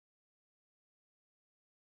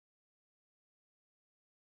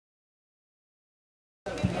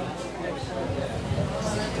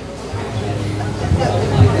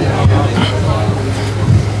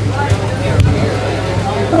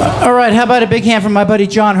right, how about a big hand from my buddy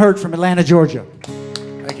John Hirt from Atlanta, Georgia.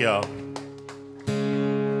 Thank y'all.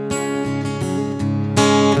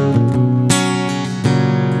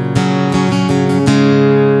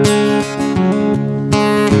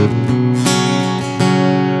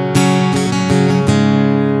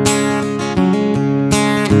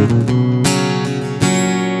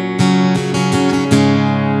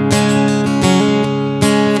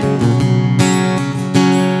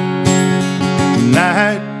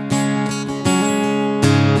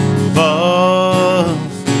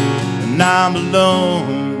 I'm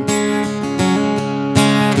alone.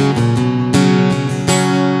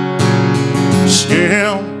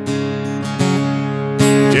 Still,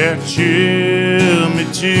 yeah, chill me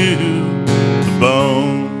to the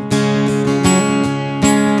bone.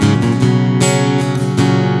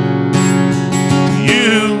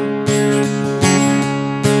 You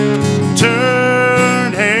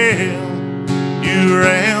turned hell, you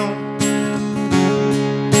ran.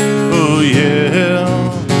 Oh yeah.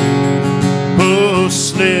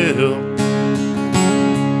 Slip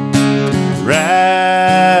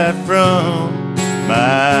right from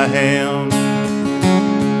my hand.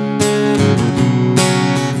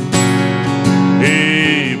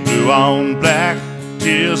 Hey, blue on black,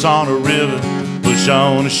 tears on a river, push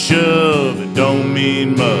on a shove, it don't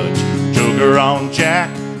mean much. Joker on jack,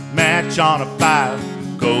 match on a fire,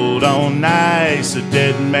 cold on ice, a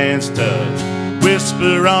dead man's touch,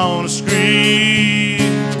 whisper on a scream.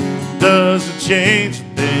 Doesn't change a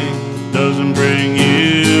thing, doesn't bring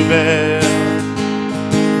you back.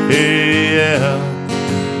 Hey, yeah.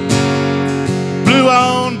 Blue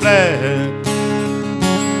on black.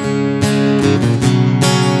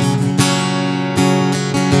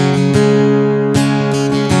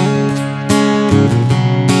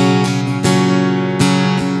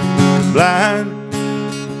 Blind.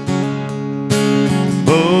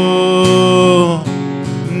 Oh,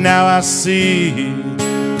 now I see.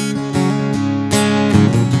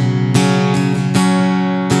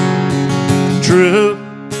 Truth,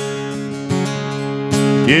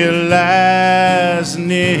 it lies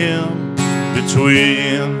in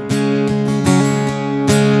between.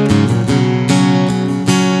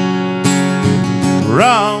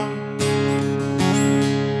 Wrong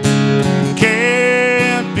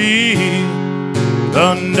can't be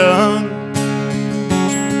undone.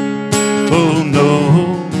 Oh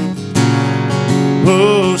no,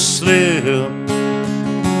 oh slip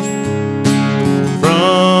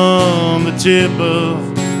from the tip of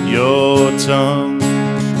your tongue.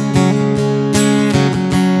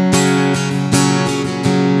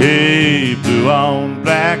 Hey, blue on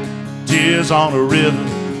black, tears on a river,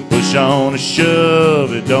 push on a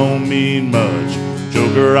shove, it don't mean much.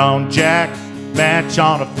 Joker on jack, match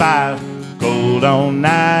on a fire, cold on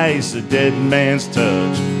ice, a dead man's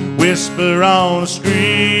touch, whisper on a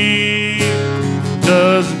scream.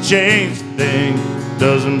 Doesn't change a thing,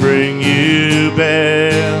 doesn't bring you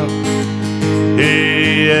back.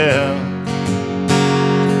 Hey, yeah.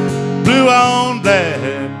 Blue on black.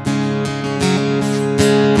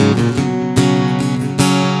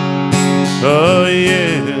 Oh yeah.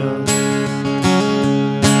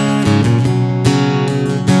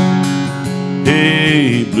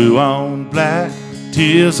 Hey, blue on black,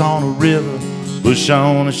 tears on a river, bush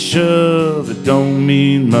on a shove, it don't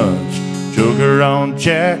mean much. Joker on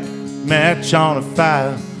jack, match on a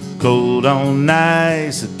fire, cold on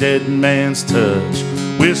ice, a dead man's touch,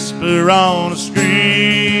 whisper on a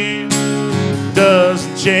scream.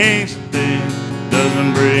 Doesn't change a thing,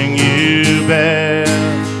 doesn't bring you back.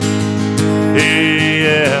 Hey,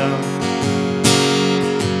 yeah.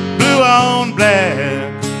 Blue on black.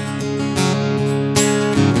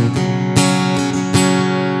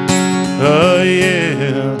 Oh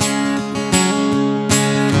yeah.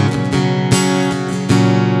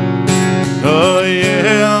 Oh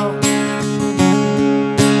yeah.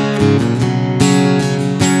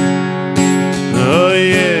 Oh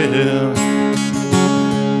yeah.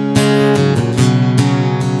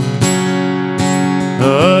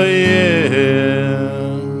 Oh yeah.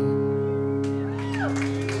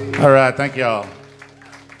 All right, thank y'all.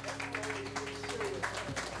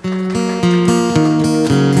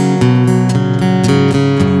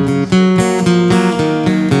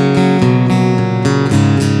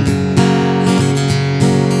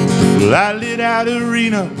 Well, I lit out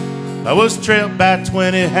arena, I was trailed by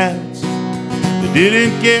 20 hounds. They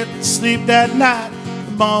didn't get to sleep that night,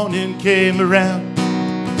 the morning came around.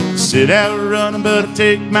 Sit out running, but I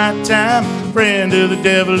take my time. Friend of the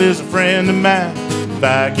devil is a friend of mine. If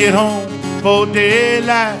I get home before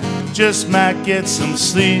daylight, just might get some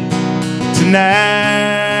sleep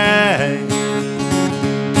tonight.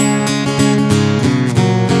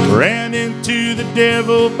 the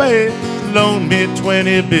devil bed, loaned me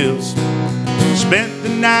 20 bills. Spent the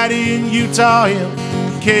night in Utah in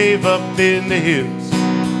a cave up in the hills.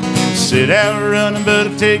 Sit out running, but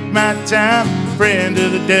I take my time. Friend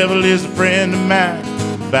of the devil is a friend of mine.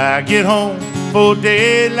 If I get home before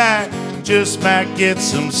daylight, just might get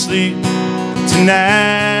some sleep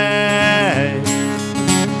tonight.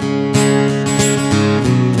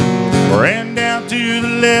 Ran down to the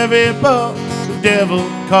levee, but the devil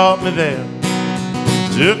caught me there.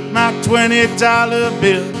 Took my $20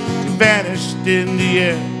 bill, it vanished in the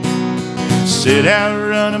air. Sit out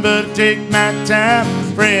running, but I take my time.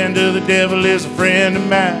 Friend of the devil is a friend of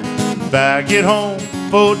mine. If I get home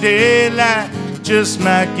before daylight, just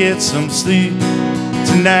might get some sleep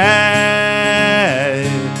tonight.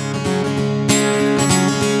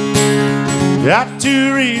 Got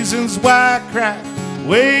 2 reasons why I cry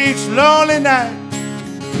away each lonely night.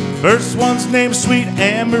 First one's named Sweet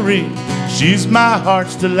Anne-Marie, she's my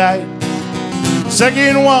heart's delight.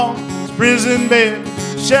 Second one's prison bed,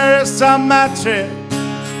 sheriff's on my trail.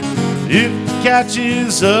 If he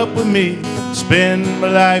catches up with me, spend my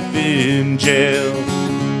life in jail.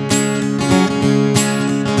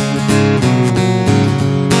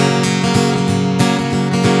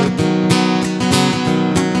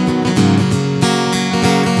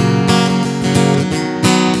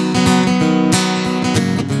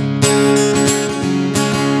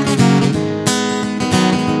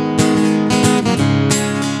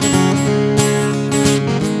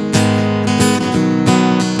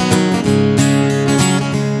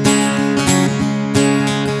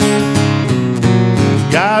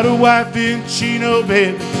 Got a wife in Chino,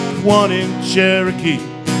 baby, one in Cherokee.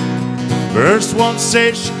 First one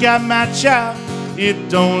said she got my child, it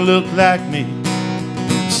don't look like me.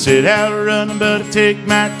 Sit out running, but I take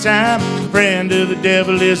my time. Friend of the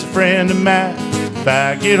devil is a friend of mine. If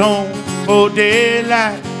I get home before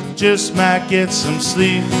daylight, just might get some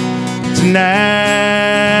sleep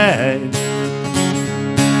tonight.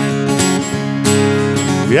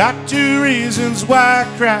 Got 2 reasons why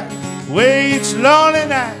I cry away each lonely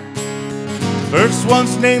night. First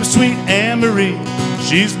one's named Sweet Anne-Marie,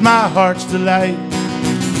 she's my heart's delight.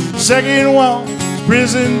 Second one's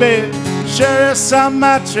prison bed, sheriff's on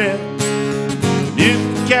my trail. If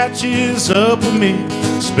he catches up with me,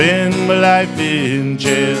 spend my life in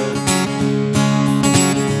jail.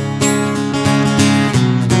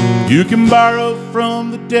 You can borrow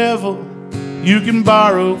from the devil, you can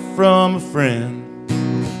borrow from a friend.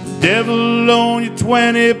 Devil loan you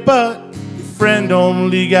 20, but your friend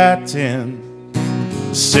only got 10.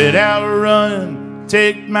 Sit out running,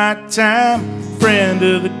 take my time. Friend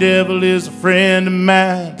of the devil is a friend of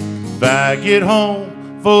mine. If I get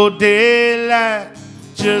home for daylight,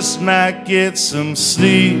 just might get some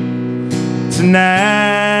sleep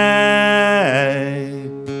tonight.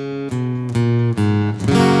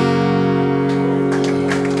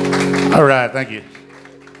 All right, thank you.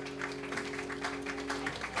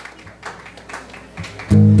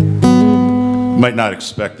 Might not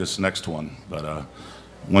expect this next one, but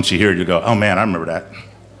once you hear it, you go, oh man, I remember that.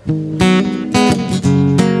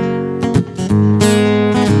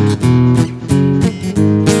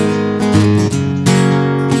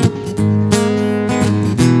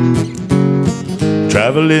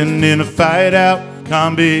 Traveling in a fight-out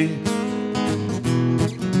combi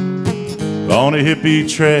on a hippie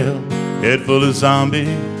trail, head full of zombies.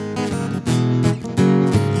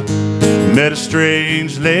 Met a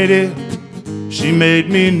strange lady, she made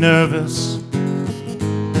me nervous.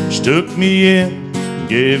 She took me in,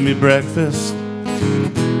 gave me breakfast,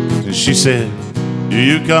 and she said, do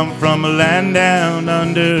you come from a land down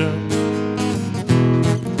under?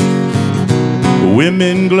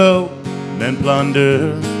 Women glow, men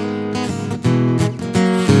plunder.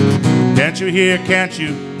 Can't you hear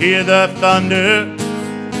the thunder?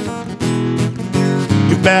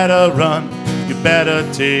 You better run, you better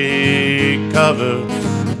take cover.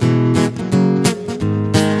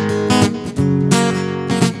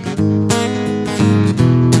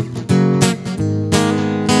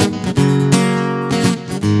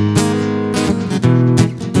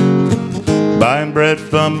 Buying bread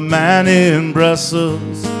from a man in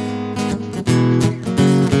Brussels,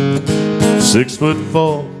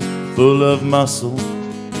 6'4", full of muscle.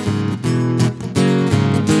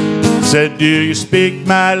 Said, do you speak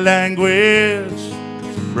my language,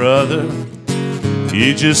 brother?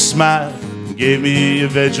 He just smiled and gave me a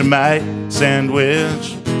Vegemite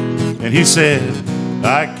sandwich. And he said,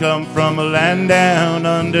 I come from a land down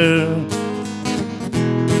under,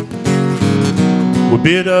 where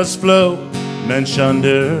beer does flow, men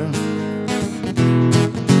shunder.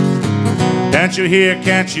 Can't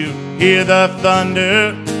Can't you hear the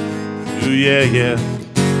thunder? Ooh, yeah, yeah.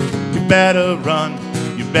 You better run,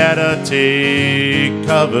 you better take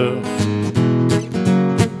cover.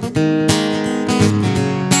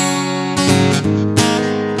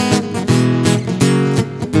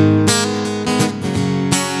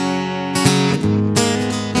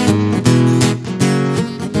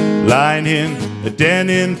 Lying in a den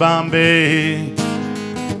in Bombay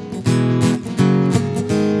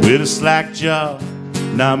with a slack jaw,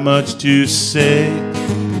 not much to say.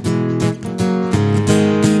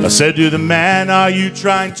 I said to the man, are you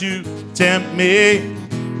trying to tempt me?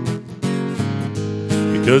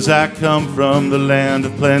 Because I come from the land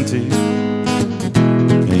of plenty.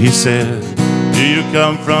 And he said, do you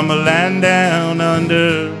come from a land down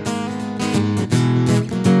under?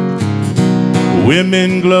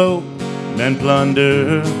 Women glow, men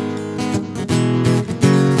plunder.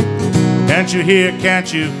 Can't you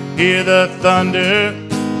hear the thunder?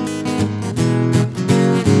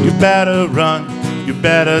 You better run, you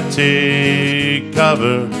better take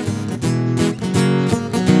cover.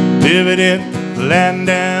 Living in the land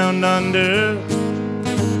down under.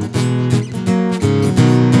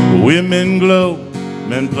 Women glow,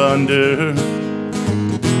 men plunder.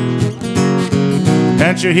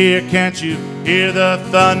 Can't you hear the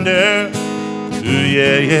thunder? Ooh,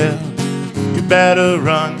 yeah, yeah. You better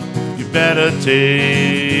run, you better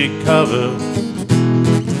take cover.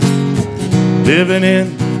 Living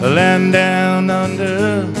in a land down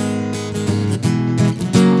under.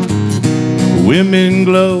 Women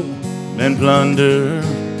glow, men plunder.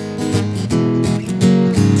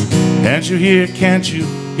 Can't you hear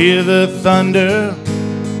the thunder?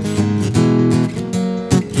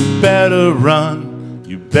 You better run,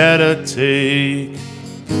 you better take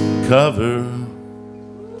cover.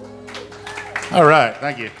 All right,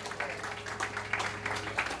 thank you.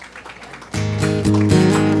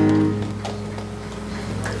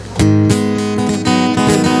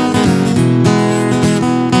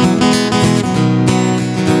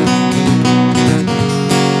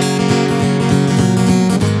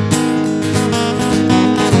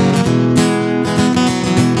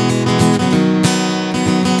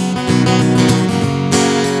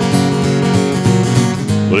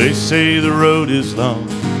 Well, they say the road is long,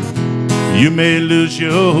 you may lose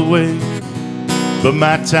your way, but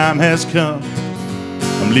my time has come,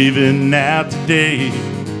 I'm leaving now today.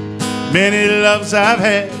 Many loves I've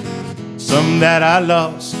had, some that I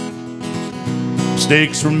lost.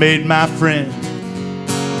 Mistakes were made, my friend,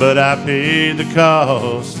 but I paid the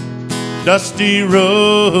cost. Dusty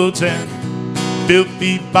roads and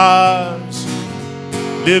filthy bars,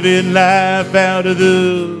 living life out of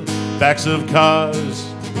the backs of cars.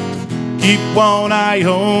 Keep one eye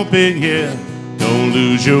open, yeah, don't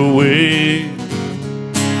lose your way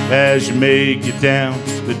as you make it down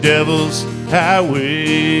the devil's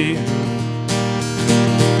highway.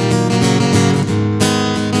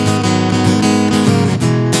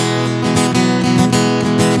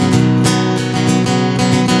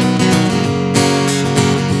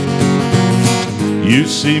 You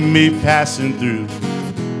see me passing through,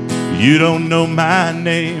 you don't know my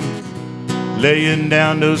name. Laying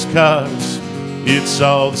down those cards, it's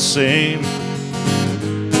all the same.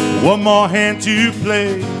 One more hand to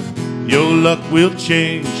play, your luck will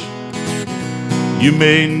change. You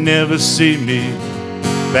may never see me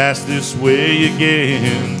pass this way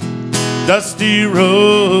again. Dusty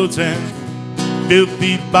roads and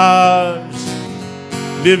filthy bars,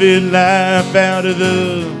 living life out of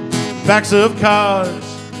the backs of cars.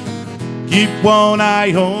 Keep one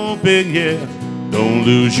eye open, yeah, don't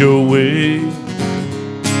lose your way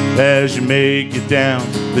as you make it down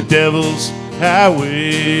the devil's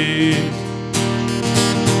highway.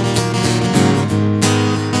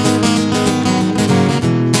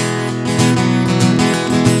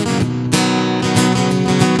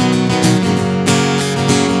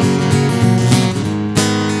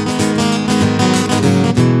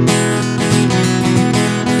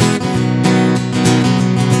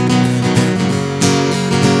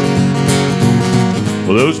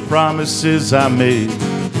 Well, those promises I made,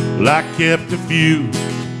 well, I kept a few.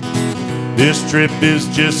 This trip is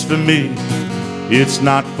just for me, it's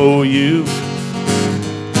not for you.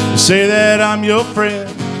 You say that I'm your friend,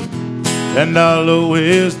 and I'll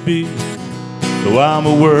always be. Though I'm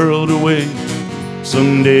a world away,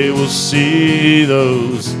 someday we'll see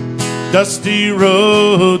those dusty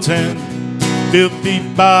roads and filthy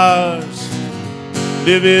bars,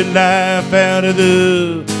 living life out of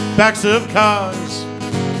the backs of cars.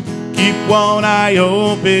 Keep one eye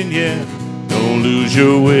open, yeah, don't lose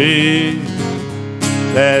your way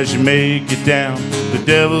as you make it down the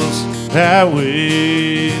devil's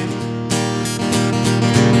highway.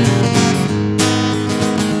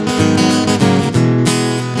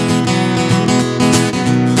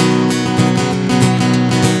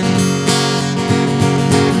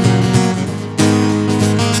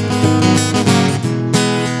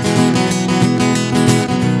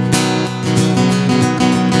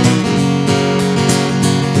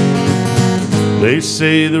 They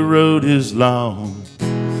say the road is long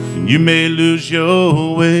and you may lose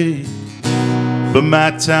your way, but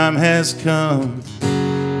my time has come,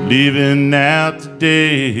 leaving out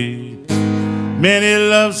today. Many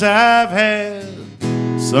loves I've had,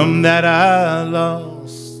 some that I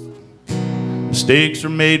lost. Mistakes were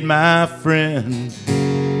made, my friend,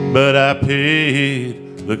 but I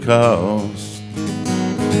paid the cost.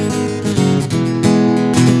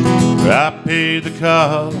 I paid the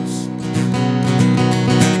cost.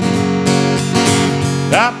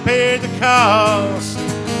 I paid the cost.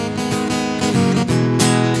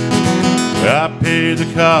 I paid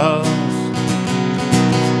the cost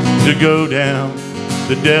to go down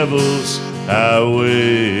the devil's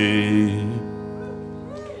highway.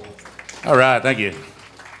 All right, thank you.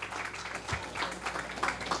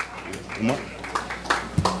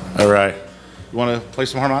 All right, you want to play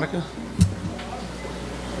some harmonica?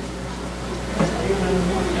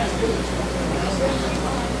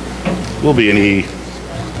 We'll be in E.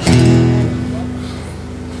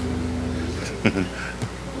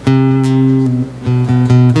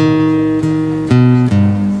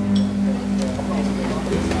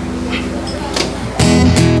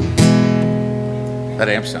 That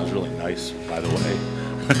amp sounds really nice, by the way.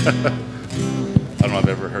 I don't know if I've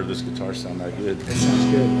ever heard this guitar sound that good. It sounds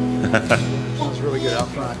good. It sounds really good out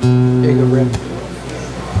front. There you go, Brett.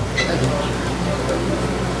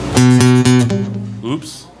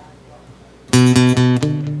 Oops.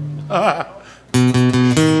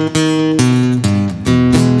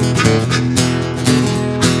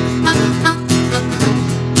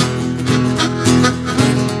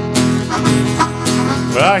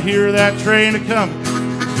 I hear that train a-comin',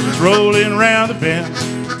 it's rolling round the bend.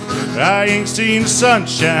 I ain't seen the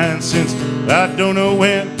sunshine since I don't know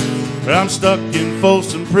when. But I'm stuck in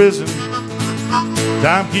Folsom Prison,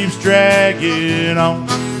 time keeps dragging on.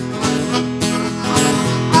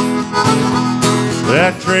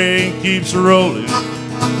 That train keeps rolling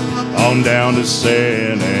on down to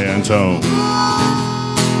San Antone.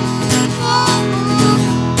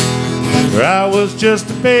 I was just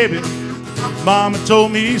a baby, Mama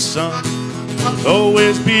told me, son,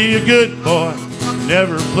 always be a good boy,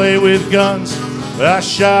 never play with guns. But I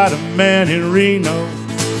shot a man in Reno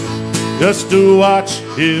just to watch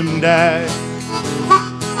him die.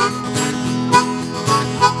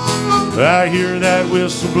 I hear that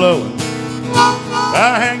whistle blowing,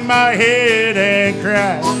 I hang my head and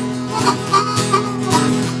cry.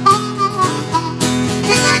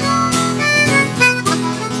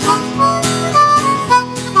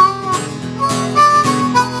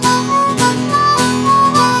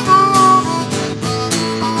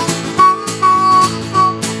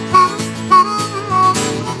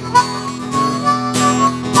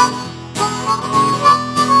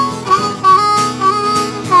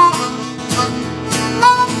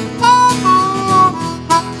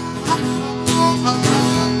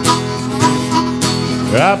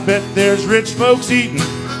 I bet there's rich folks eating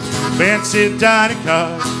fancy dining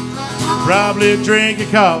cars, probably drinking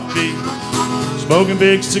coffee, smoking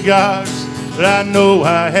big cigars. But I know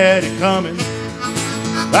I had it coming,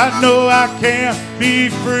 I know I can't be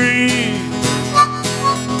free.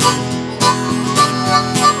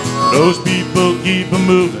 Those people keep a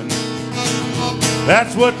moving,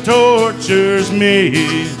 that's what tortures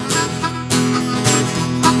me.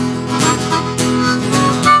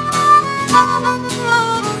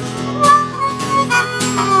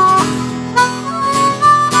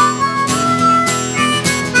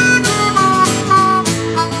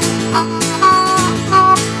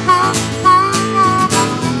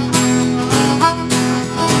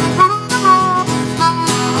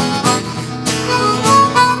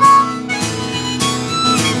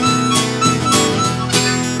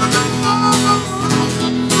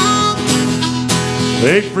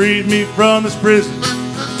 They freed me from this prison,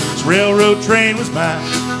 this railroad train was mine.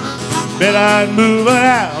 Bet I'd move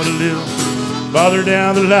out a little farther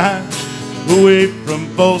down the line, away from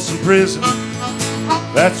Folsom Prison,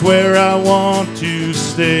 that's where I want to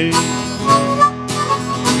stay.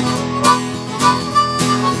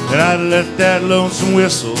 And I'd let that lonesome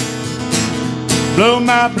whistle blow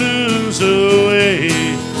my blues away.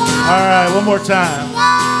 All right, one more time.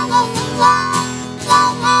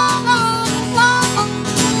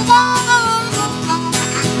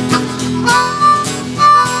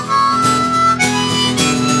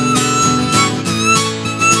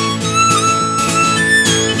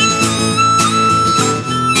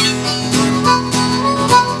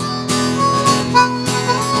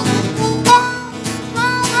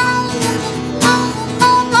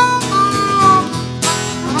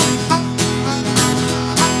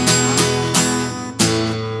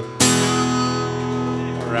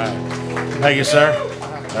 Thank you, sir.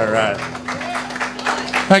 All right.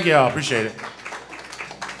 Thank you all. Appreciate it.